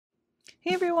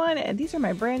Hey everyone, and these are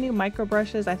my brand new micro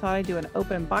brushes. I thought I'd do an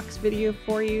open box video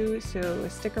for you, so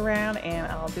stick around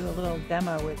and I'll do a little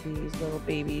demo with these little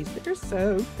babies. They're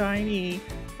so tiny.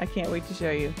 I can't wait to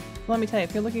show you. So let me tell you,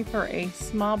 if you're looking for a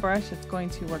small brush, it's going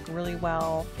to work really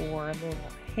well for little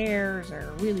hairs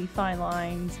or really fine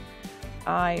lines.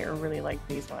 I really like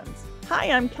these ones.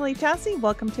 Hi, I'm Kellie Chasse.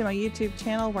 Welcome to my YouTube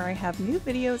channel where I have new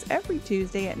videos every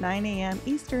Tuesday at 9 a.m.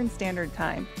 Eastern Standard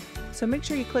Time. So make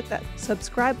sure you click that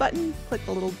subscribe button, click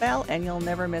the little bell, and you'll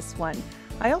never miss one.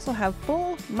 I also have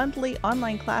full monthly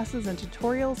online classes and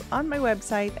tutorials on my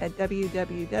website at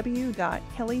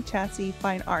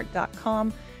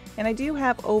www.kellychasseffineart.com. And I do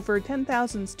have over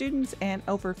 10,000 students and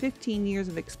over 15 years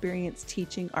of experience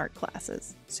teaching art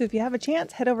classes. So if you have a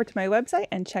chance, head over to my website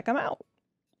and check them out.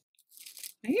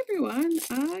 Hey everyone,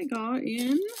 I got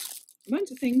in a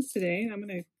bunch of things today. I'm going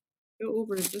to go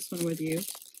over this one with you.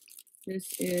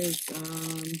 This is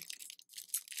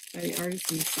by the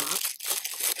Artisan Shop.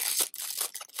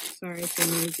 Sorry, it's so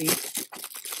noisy.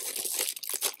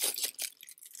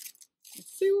 Let's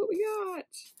see what we got.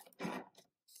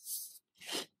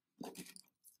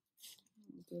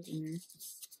 What goes in there?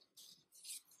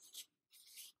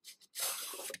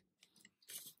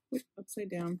 Oop, upside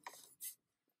down.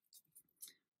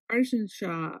 Artisan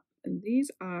Shop, and these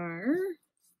are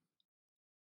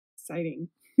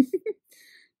exciting.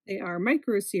 They are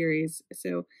micro series,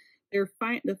 so they're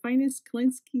the finest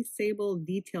Kolinsky Sable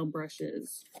detail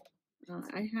brushes.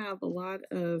 I have a lot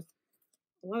of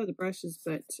the brushes,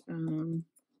 but I'm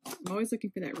always looking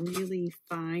for that really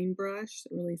fine brush,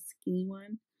 that really skinny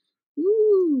one.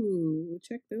 Ooh,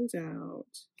 check those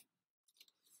out.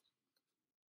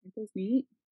 Aren't those neat?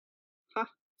 Ha!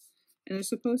 And they're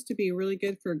supposed to be really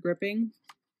good for gripping.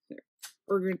 They're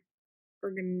what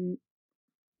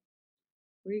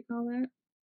do you call that?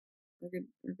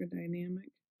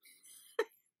 Ergodynamic.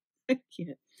 I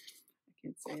can't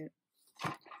say it.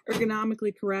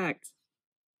 Ergonomically correct.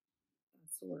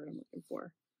 That's the word I'm looking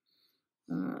for.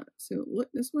 So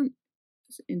look, this one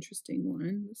is an interesting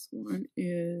one. This one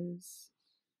is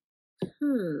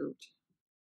curved.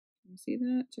 Can you see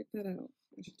that? Check that out.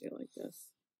 I should do it like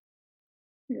this.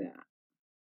 Look at that.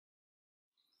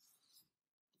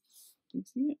 Can you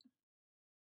see it?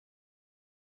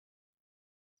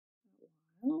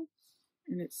 Wow.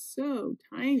 And it's so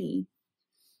tiny.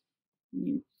 I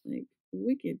mean, like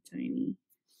wicked tiny.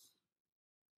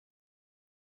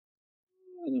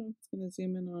 I don't know if it's going to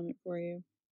zoom in on it for you.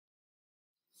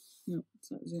 No,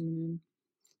 it's not zooming in.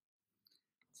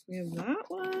 So we have that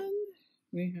one.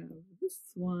 We have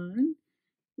this one.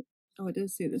 Oh, it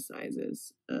does say the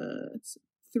sizes. It's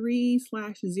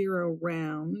 3/0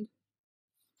 round.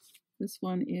 This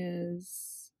one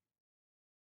is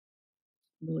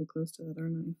really close to that,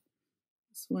 aren't I?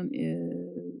 This one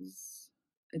is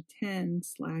a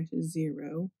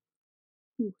 10/0.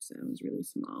 Ooh, so that was really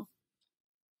small.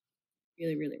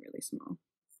 Really, really, really small.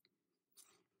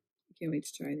 I can't wait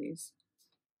to try these.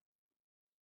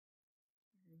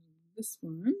 This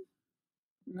one,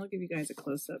 and I'll give you guys a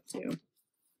close-up too.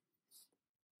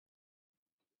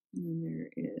 And then there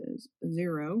is a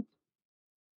 0.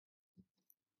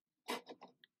 Isn't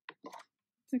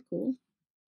that cool?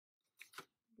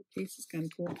 The case is kind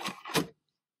of cool.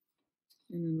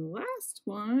 And then the last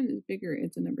one is bigger.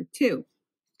 It's a number 2.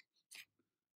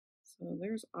 So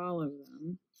there's all of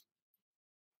them.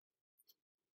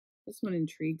 This one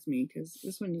intrigues me because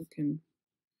this one you can,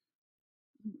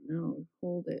 I don't know,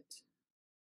 hold it.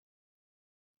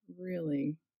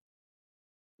 Really,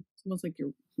 it's almost like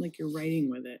you're writing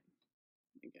with it,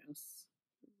 I guess.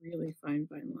 Really fine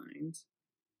lines.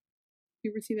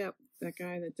 You ever see that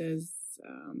guy that does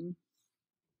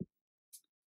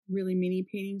really mini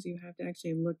paintings you have to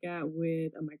actually look at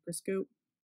with a microscope?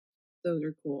 Those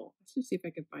are cool. I should see if I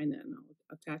can find that and I'll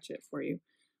attach it for you.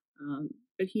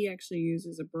 But he actually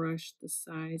uses a brush the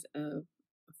size of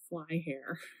a fly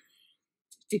hair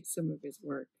to do some of his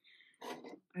work.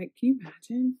 Can you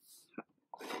imagine?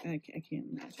 I can't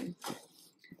imagine.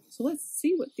 So let's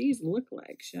see what these look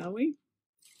like, shall we?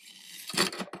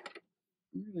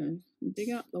 We're going to dig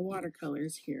out the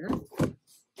watercolors here.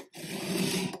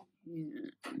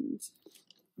 And I'm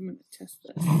going to test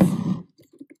this. I'm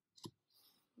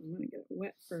going to get it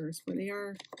wet first, but they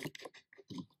are,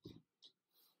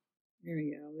 there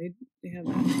we go. They have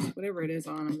that, whatever it is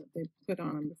on them that they put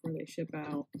on them before they ship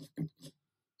out.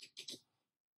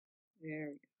 There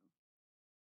we go.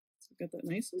 So I've got that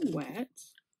nice and wet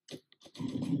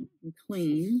and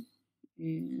clean.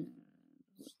 And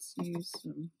let's use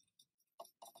some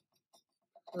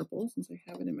purple since I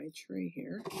have it in my tray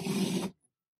here.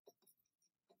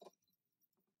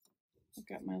 I've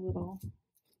got my little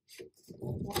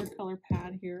watercolor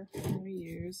pad here I'm going to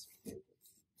use.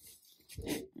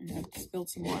 I have spilled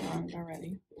some water on it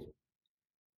already.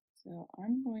 So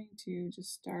I'm going to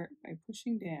just start by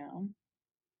pushing down.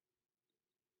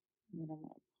 And then I'm going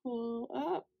to pull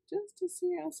up just to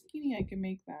see how skinny I can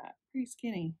make that. Pretty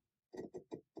skinny.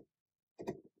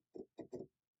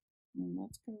 And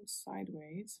let's go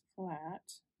sideways,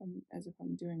 flat, as if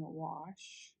I'm doing a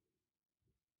wash.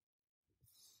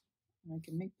 And I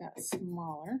can make that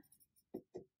smaller.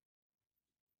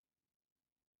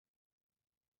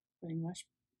 Putting less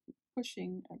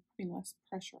pushing and putting less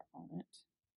pressure on it.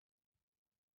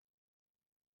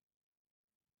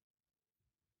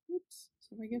 Oops.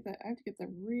 So if I get that, I have to get the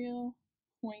real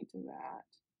point of that.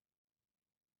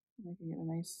 And I can get a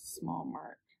nice small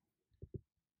mark.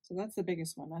 So that's the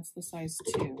biggest one. That's the size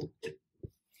 2.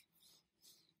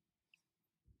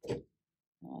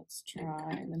 Now let's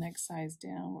try the next size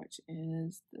down, which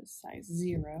is the size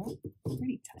 0.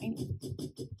 Pretty tiny.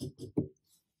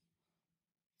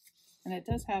 And it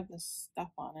does have this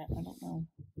stuff on it. I don't know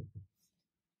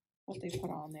what they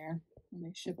put on there when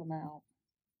they ship them out.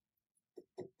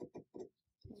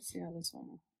 Let's see how this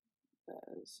one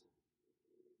does.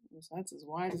 So that's as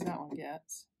wide as that one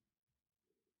gets.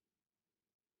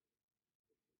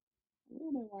 A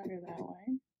little bit wider that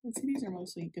way. And see, these are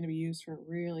mostly going to be used for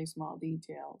really small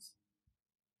details.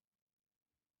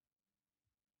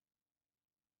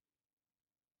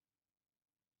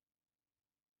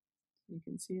 You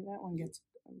can see that one gets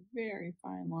a very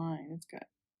fine line. It's got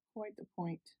quite the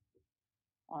point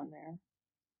on there.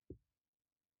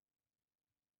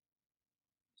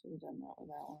 Should have done that with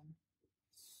that one.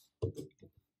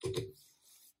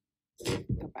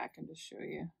 Go back and just show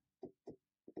you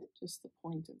just the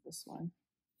point of this one.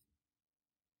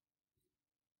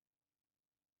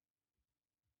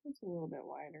 It's a little bit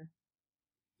wider.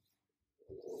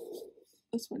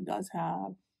 This one does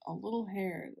have a little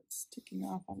hair that's sticking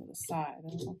off onto the side. I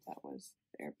don't know if that was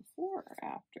there before or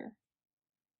after.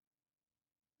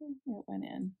 It went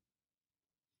in.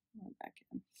 Went back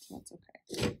in, so that's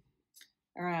okay.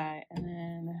 All right, and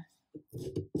then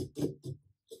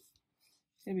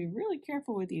gotta be really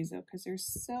careful with these though, because they're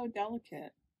so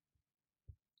delicate.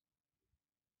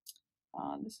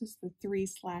 This is the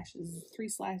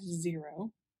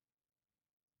 3/0.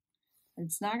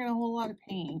 It's not gonna hold a lot of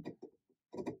paint.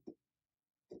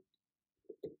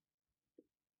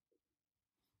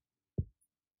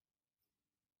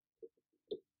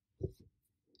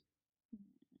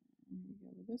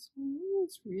 This one, ooh,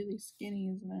 it's really skinny,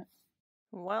 isn't it?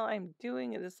 While I'm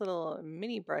doing this little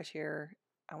mini brush here,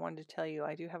 I wanted to tell you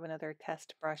I do have another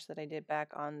test brush that I did back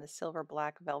on the silver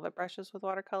black velvet brushes with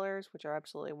watercolors, which are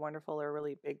absolutely wonderful. They're a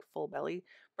really big full belly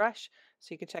brush.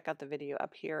 So you can check out the video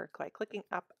up here by clicking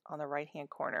up on the right hand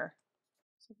corner.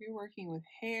 So if you're working with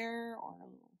hair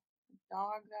or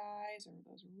dog eyes or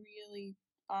those really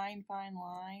fine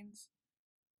lines,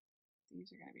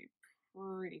 these are going to be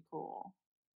pretty cool.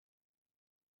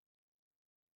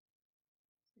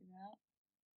 See that?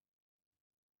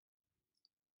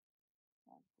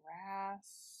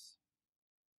 Grass.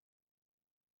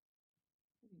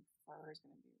 I think fur is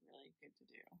going to be really good to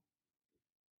do.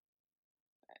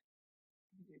 But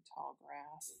you can do tall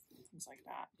grass, things like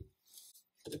that.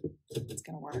 It's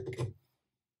going to work.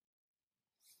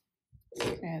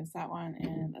 Okay, it's that one.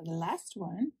 And the last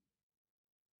one,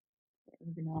 the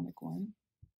ergonomic one,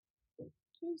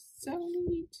 just so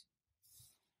neat.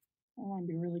 I want to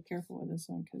be really careful with this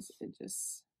one because it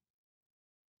just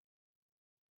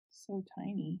so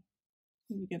tiny.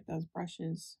 You need to get those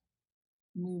brushes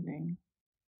moving.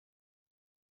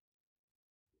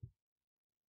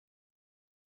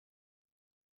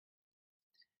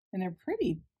 And they're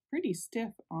pretty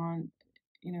stiff on,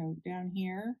 down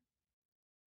here.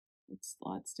 It's a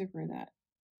lot stiffer that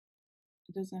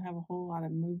it doesn't have a whole lot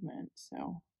of movement,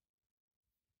 so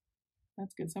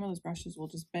that's good. Some of those brushes will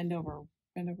just bend over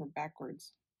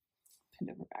backwards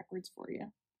for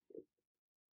you.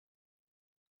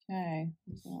 Okay,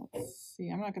 so let's see.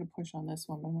 I'm not going to push on this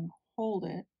one, but I'm going to hold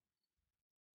it.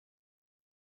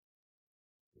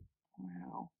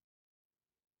 Wow.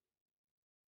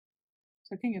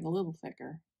 So it can get a little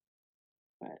thicker,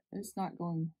 but it's not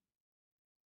what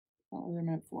they're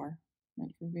meant for.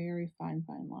 Meant for very fine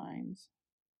lines.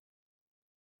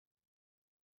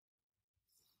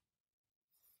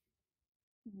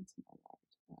 Add some more water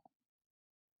to that.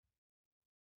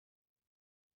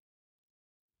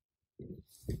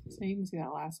 So you can see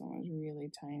that last one was really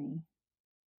tiny.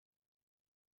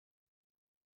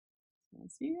 So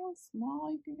see how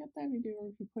small you can get that?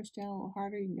 If you push down a little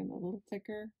harder, you can get it a little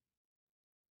thicker.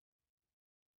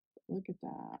 But look at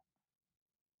that.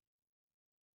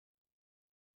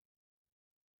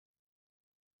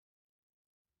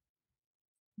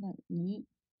 Isn't that neat?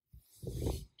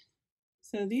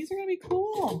 So these are gonna be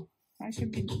cool. I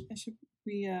should be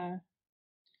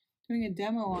doing a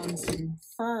demo on some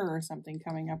fur or something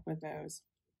coming up with those.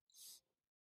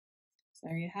 So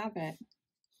there you have it.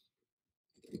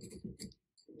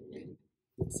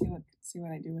 See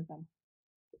what I do with them.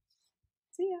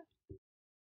 See ya.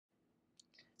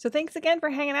 So thanks again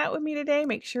for hanging out with me today.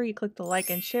 Make sure you click the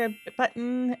like and share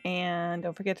button, and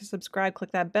don't forget to subscribe.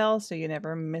 Click that bell so you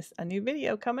never miss a new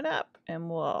video coming up. And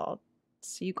we'll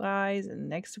see you guys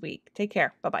next week. Take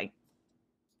care. Bye-bye.